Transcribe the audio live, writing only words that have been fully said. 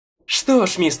Что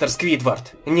ж, мистер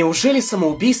Сквидвард, неужели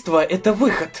самоубийство – это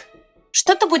выход?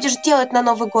 Что ты будешь делать на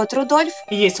Новый год, Рудольф?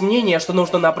 Есть мнение, что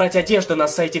нужно набрать одежды на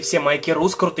сайте всемайки.ру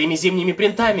с крутыми зимними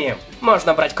принтами.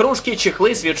 Можно брать кружки,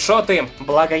 чехлы, свитшоты.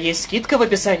 Благо, есть скидка в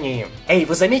описании. Эй,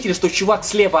 вы заметили, что чувак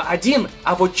слева один,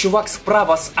 а вот чувак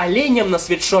справа с оленем на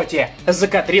свитшоте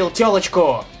закадрил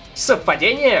тёлочку?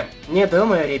 Совпадение? Не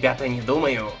думаю, ребята, не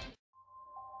думаю.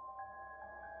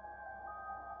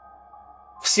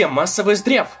 Всем массовый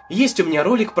здрав! Есть у меня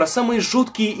ролик про самые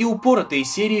жуткие и упоротые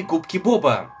серии Губки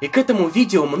Боба. И к этому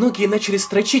видео многие начали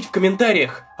строчить в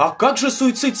комментариях: а как же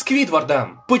суицид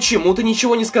Сквидварда? Почему ты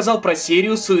ничего не сказал про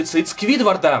серию «Суицид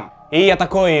Сквидварда»? И я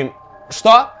такой...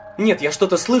 Что? Нет, я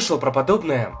что-то слышал про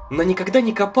подобное, но никогда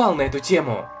не копал на эту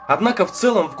тему. Однако в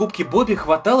целом в Губке Бобе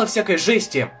хватало всякой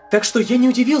жести, так что я не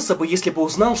удивился бы, если бы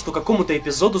узнал, что какому-то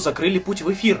эпизоду закрыли путь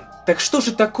в эфир. Так что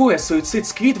же такое суицид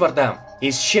Сквидварда?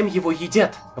 И с чем его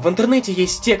едят? В интернете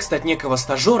есть текст от некого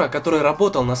стажера, который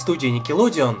работал на студии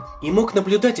Nickelodeon и мог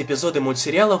наблюдать эпизоды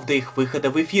мультсериалов до их выхода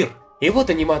в эфир. И вот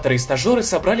аниматоры и стажеры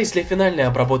собрались для финальной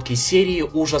обработки серии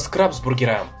 «Ужас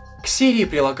Крабсбургера». К серии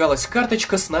прилагалась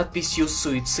карточка с надписью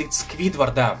 «Суицид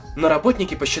Сквидварда», но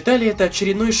работники посчитали это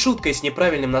очередной шуткой с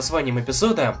неправильным названием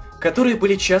эпизода, которые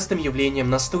были частым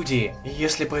явлением на студии.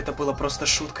 Если бы это было просто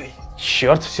шуткой.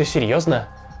 Черт, все серьезно?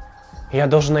 Я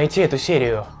должен найти эту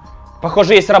серию.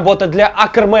 Похоже, есть работа для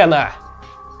Акермена.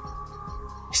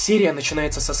 Серия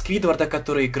начинается со Сквидварда,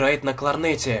 который играет на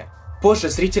кларнете. Позже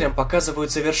зрителям показывают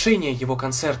завершение его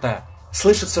концерта.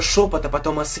 Слышится шепот, а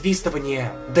потом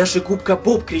освистывание. Даже губка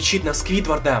Боб кричит на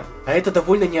Сквидварда. А это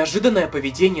довольно неожиданное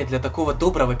поведение для такого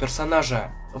доброго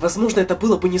персонажа. Возможно, это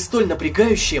было бы не столь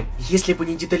напрягающим, если бы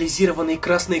не детализированные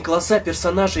красные глаза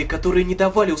персонажей, которые не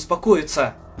давали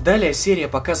успокоиться. Далее серия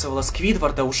показывала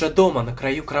Сквидварда уже дома, на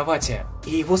краю кровати. И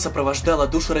его сопровождала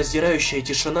душераздирающая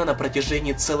тишина на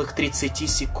протяжении целых 30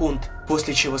 секунд,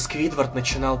 после чего Сквидвард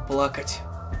начинал плакать.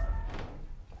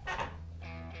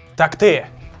 Так ты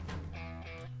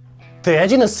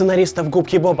один из сценаристов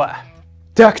Губки Боба?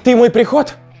 Так ты мой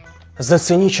приход?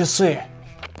 Зацени часы.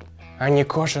 Они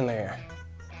кожаные.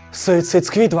 Суицид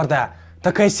Сквидварда.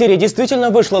 Такая серия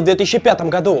действительно вышла в 2005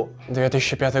 году.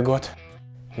 2005 год.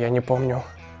 Я не помню.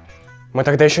 Мы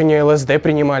тогда еще не ЛСД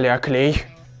принимали, а клей.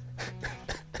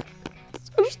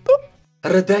 Что?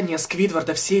 Рыдания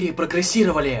Сквидварда в серии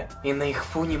прогрессировали, и на их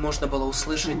фоне можно было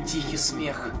услышать тихий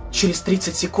смех. Через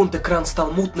 30 секунд экран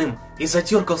стал мутным и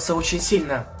задергался очень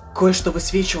сильно. Кое-что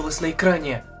высвечивалось на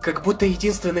экране, как будто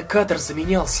единственный кадр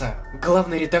заменялся.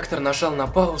 Главный редактор нажал на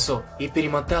паузу и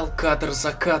перемотал кадр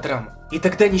за кадром. И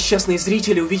тогда несчастные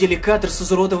зрители увидели кадр с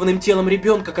изуродованным телом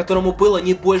ребенка, которому было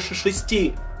не больше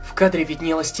 6. В кадре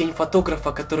виднелась тень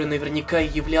фотографа, который наверняка и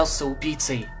являлся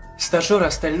убийцей. Стажеры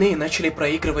остальные начали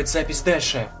проигрывать запись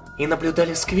дальше и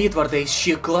наблюдали Сквидварда, из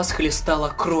чьих глаз хлестала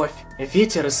кровь.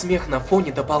 Ветер и смех на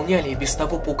фоне дополняли и без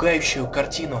того пугающую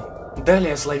картину.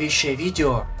 Далее зловещее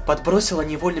видео подбросило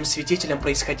невольным свидетелям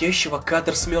происходящего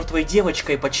кадр с мертвой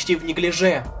девочкой почти в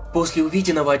неглиже. После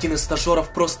увиденного один из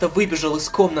стажеров просто выбежал из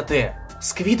комнаты.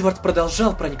 Сквидвард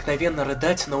продолжал проникновенно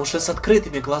рыдать, но уже с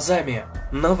открытыми глазами.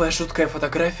 Новая жуткая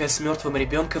фотография с мертвым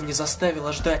ребенком не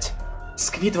заставила ждать.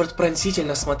 Сквидвард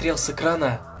пронзительно смотрел с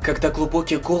экрана, когда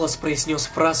глубокий голос произнес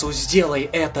фразу «Сделай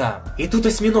это!». И тут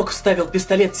осьминог вставил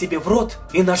пистолет себе в рот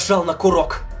и нажал на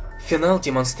курок. Финал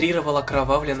демонстрировал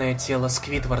окровавленное тело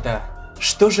Сквидварда.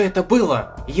 Что же это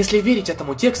было? Если верить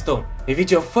этому тексту,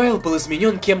 видеофайл был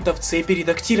изменен кем-то в цепи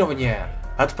редактирования.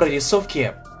 От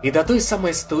прорисовки и до той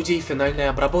самой студии финальной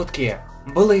обработки.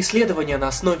 Было исследование на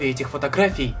основе этих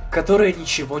фотографий, которое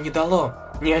ничего не дало.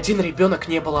 Ни один ребенок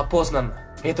не был опознан.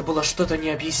 Это было что-то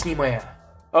необъяснимое.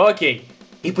 Окей.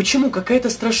 И почему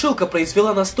какая-то страшилка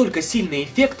произвела настолько сильный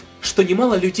эффект, что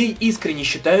немало людей искренне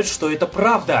считают, что это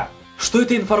правда? Что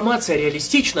эта информация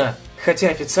реалистична, хотя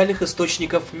официальных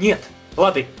источников нет.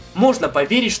 Ладно, можно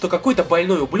поверить, что какой-то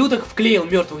больной ублюдок вклеил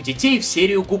мертвых детей в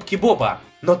серию Губки Боба.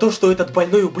 Но то, что этот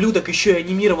больной ублюдок еще и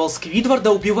анимировал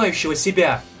Сквидварда, убивающего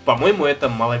себя, по-моему, это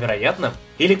маловероятно.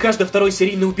 Или каждый второй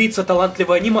серийный убийца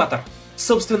талантливый аниматор.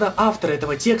 Собственно, автор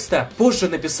этого текста позже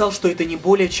написал, что это не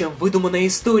более чем выдуманная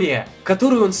история,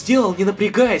 которую он сделал не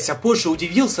напрягаясь, а позже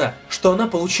удивился, что она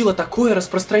получила такое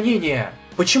распространение.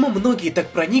 Почему многие так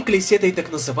прониклись этой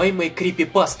так называемой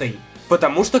крипипастой?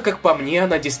 Потому что, как по мне,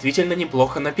 она действительно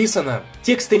неплохо написана.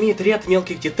 Текст имеет ряд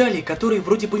мелких деталей, которые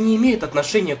вроде бы не имеют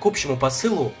отношения к общему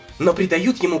посылу, но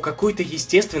придают ему какую-то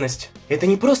естественность. Это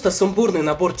не просто сумбурный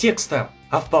набор текста,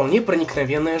 а вполне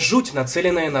проникновенная жуть,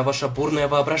 нацеленная на ваше бурное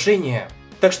воображение.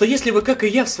 Так что если вы, как и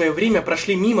я, в свое время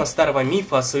прошли мимо старого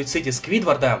мифа о суициде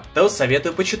Сквидварда, то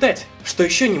советую почитать. Что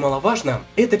еще немаловажно,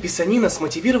 эта писанина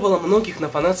смотивировала многих на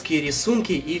фанатские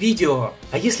рисунки и видео.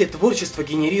 А если творчество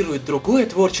генерирует другое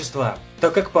творчество,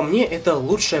 то, как по мне, это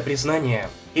лучшее признание.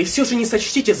 И все же не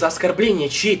сочтите за оскорбление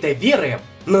чьей-то веры,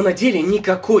 но на деле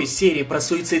никакой серии про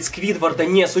суицид Сквидварда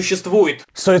не существует.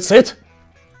 Суицид?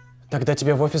 Тогда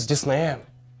тебе в офис Диснея.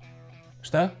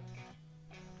 Что?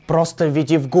 Просто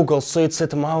введи в Google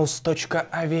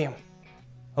suicidmouse.avi.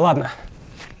 Ладно.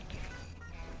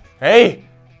 Эй,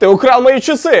 ты украл мои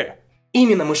часы!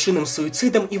 Именно мышиным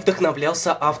суицидом и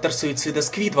вдохновлялся автор суицида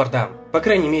Сквидварда. По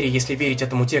крайней мере, если верить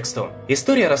этому тексту.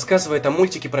 История рассказывает о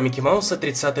мультике про Микки Мауса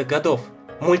 30-х годов.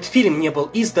 Мультфильм не был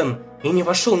издан и не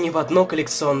вошел ни в одно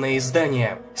коллекционное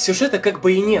издание. Сюжета как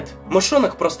бы и нет.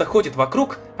 Мышонок просто ходит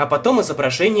вокруг, а потом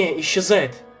изображение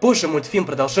исчезает. Позже мультфильм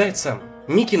продолжается.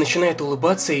 Микки начинает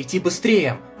улыбаться и идти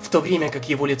быстрее, в то время как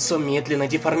его лицо медленно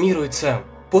деформируется.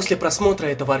 После просмотра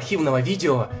этого архивного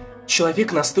видео,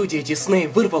 человек на студии Дисней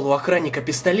вырвал у охранника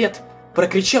пистолет,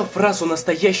 прокричал фразу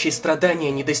 «настоящие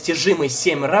страдания недостижимы»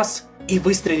 7 раз и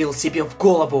выстрелил себе в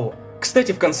голову.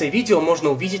 Кстати, в конце видео можно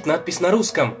увидеть надпись на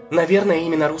русском. Наверное,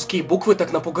 именно русские буквы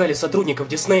так напугали сотрудников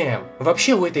Диснея.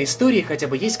 Вообще, у этой истории хотя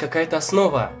бы есть какая-то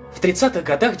основа. В 30-х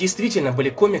годах действительно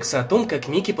были комиксы о том, как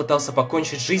Микки пытался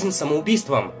покончить жизнь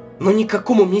самоубийством. Но ни к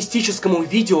какому мистическому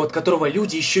видео, от которого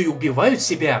люди еще и убивают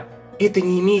себя, это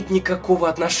не имеет никакого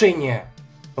отношения.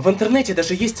 В интернете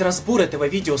даже есть разбор этого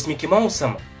видео с Микки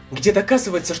Маусом, где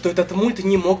доказывается, что этот мульт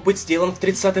не мог быть сделан в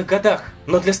 30-х годах.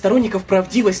 Но для сторонников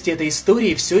правдивости этой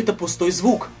истории все это пустой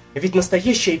звук. Ведь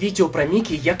настоящее видео про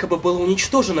Микки якобы было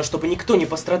уничтожено, чтобы никто не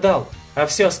пострадал, а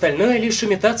все остальное лишь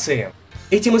имитации.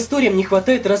 Этим историям не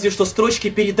хватает разве что строчки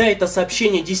 «передай это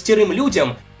сообщение 10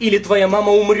 людям» или «твоя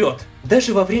мама умрет».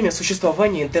 Даже во время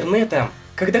существования интернета,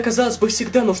 когда, казалось бы,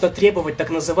 всегда нужно требовать так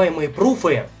называемые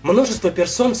пруфы, множество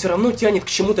персон все равно тянет к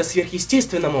чему-то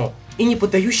сверхъестественному и не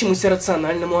поддающемуся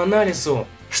рациональному анализу,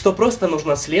 что просто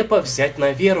нужно слепо взять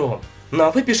на веру. Ну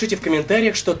а вы пишите в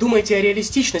комментариях, что думаете о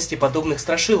реалистичности подобных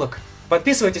страшилок.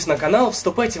 Подписывайтесь на канал,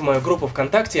 вступайте в мою группу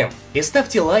ВКонтакте и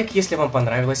ставьте лайк, если вам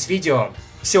понравилось видео.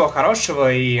 Всего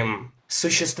хорошего и...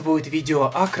 Существует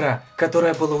видео Акра,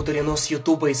 которое было удалено с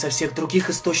Ютуба и со всех других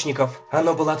источников.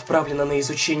 Оно было отправлено на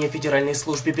изучение Федеральной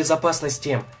службе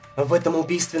безопасности. В этом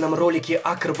убийственном ролике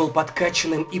Акр был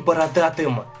подкачанным и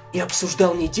бородатым и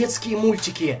обсуждал не детские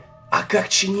мультики, а как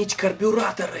чинить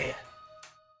карбюраторы.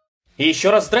 И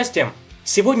еще раз здрасте!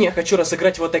 Сегодня я хочу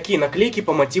разыграть вот такие наклейки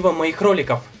по мотивам моих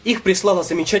роликов. Их прислала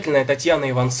замечательная Татьяна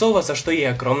Иванцова, за что ей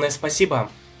огромное спасибо.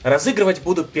 Разыгрывать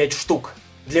буду 5 штук.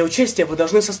 Для участия вы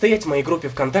должны состоять в моей группе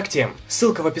ВКонтакте,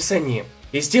 ссылка в описании,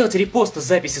 и сделать репост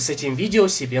записи с этим видео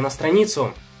себе на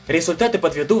страницу. Результаты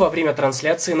подведу во время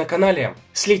трансляции на канале.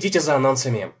 Следите за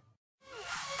анонсами.